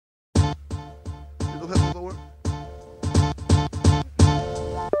follower.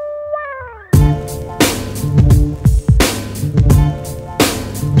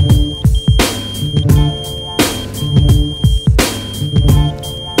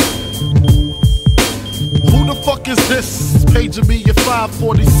 Who the fuck is this? Paging me at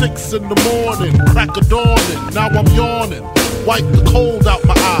 5:46 in the morning. Crack of dawning, now I'm yawning. Wipe the cold out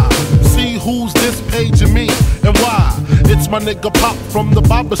my eye. See who's this paging me and why? It's my nigga Pop from the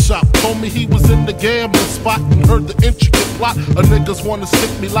barbershop. Told me he was in the gambling spot and heard the intricate plot. A niggas wanna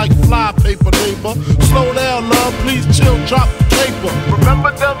stick me like fly paper, neighbor. Slow down, love, please chill, drop the caper.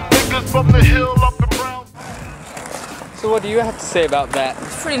 Remember them niggas from the hill up in Brown? So what do you have to say about that?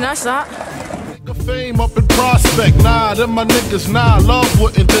 It's pretty nice, that. Fame up in Prospect, nah, them my niggas, nah, love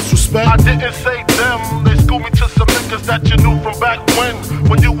wouldn't disrespect. I didn't say them, they schooled me to some niggas that you knew from back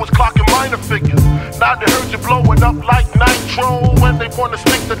when you was clocking minor figures. Now they heard you blowing up like nitro, when they wanna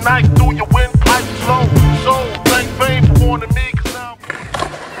stick the knife through your windpipe slow. So, thank fame for warning me, cause now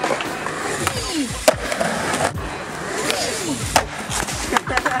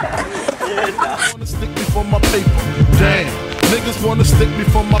wanna stick me for my paper, damn. Niggas wanna stick me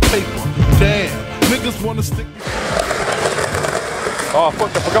for my paper. Damn, niggas wanna stick me. Oh,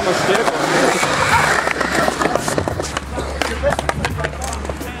 fuck, I forgot my skateboard.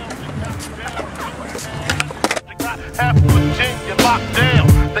 Half Virginia locked down.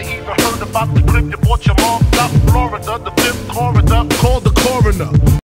 They even heard about the clip you bought your mom out in Florida. The